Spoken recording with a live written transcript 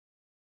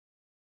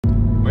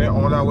We're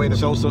on our way to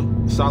show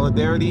some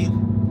solidarity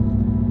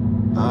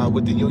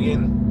with the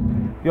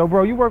union. Yo,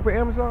 bro, you work for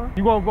Amazon?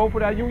 You gonna vote for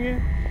that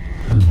union?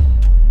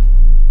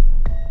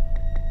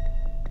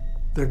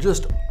 There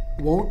just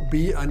won't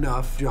be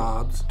enough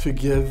jobs to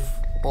give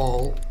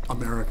all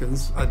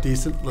Americans a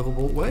decent,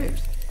 livable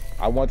wage.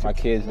 I want my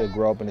kids to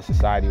grow up in a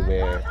society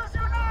where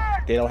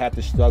they don't have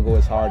to struggle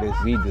as hard as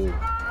we do.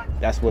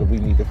 That's what we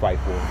need to fight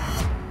for.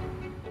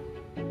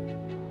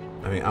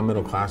 I mean, our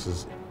middle class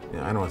is,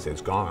 I don't want to say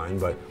it's gone,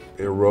 but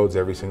it erodes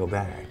every single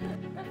day.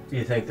 Do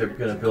you think they're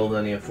going to build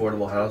any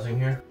affordable housing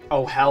here?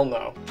 Oh, hell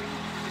no.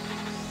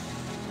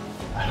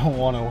 I don't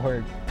want to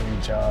work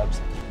 3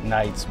 jobs,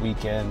 nights,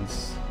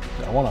 weekends.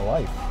 I want a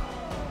life.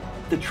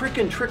 The trick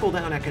and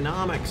trickle-down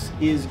economics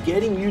is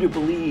getting you to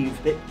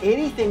believe that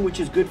anything which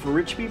is good for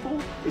rich people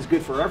is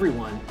good for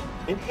everyone,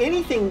 and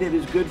anything that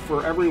is good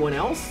for everyone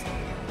else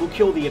will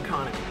kill the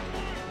economy.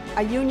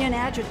 A union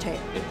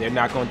agitator. If they're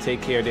not going to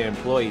take care of their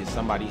employees,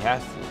 somebody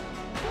has to.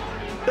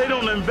 They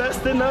don't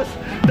invest in us.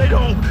 They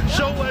don't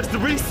show us the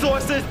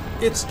resources.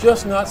 It's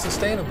just not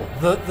sustainable.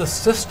 The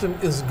system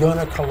is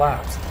gonna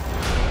collapse.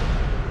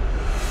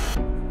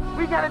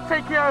 We gotta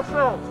take care of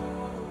ourselves.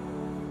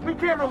 We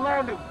can't rely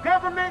on the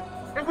government,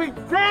 and we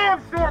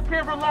damn sure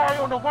can't rely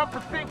on the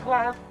 1%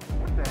 class.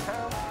 What the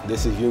hell?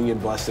 This is union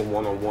busting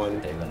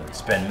one-on-one. They're going to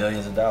spend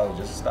millions of dollars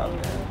just to stop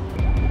that.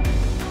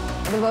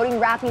 The voting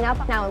wrapping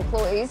up. Now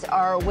employees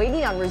are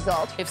waiting on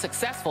results. If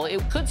successful,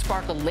 it could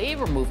spark a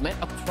labor movement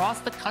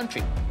across the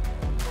country.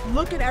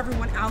 Look at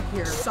everyone out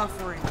here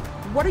suffering.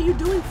 What are you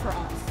doing for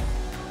us?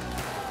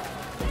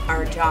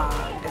 Our job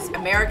as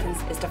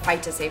Americans is to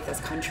fight to save this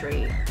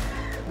country.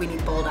 We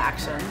need bold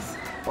actions,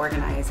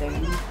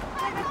 organizing. We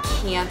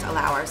can't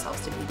allow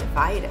ourselves to be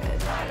divided.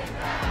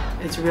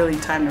 It's really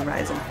time to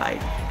rise and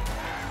fight.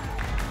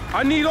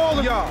 I need all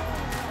of y'all.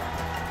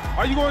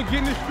 Are you going to get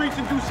in the streets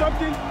and do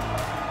something?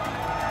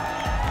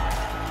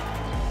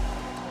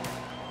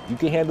 You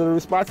can handle the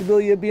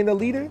responsibility of being a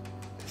leader?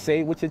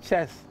 Say it with your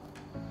chest.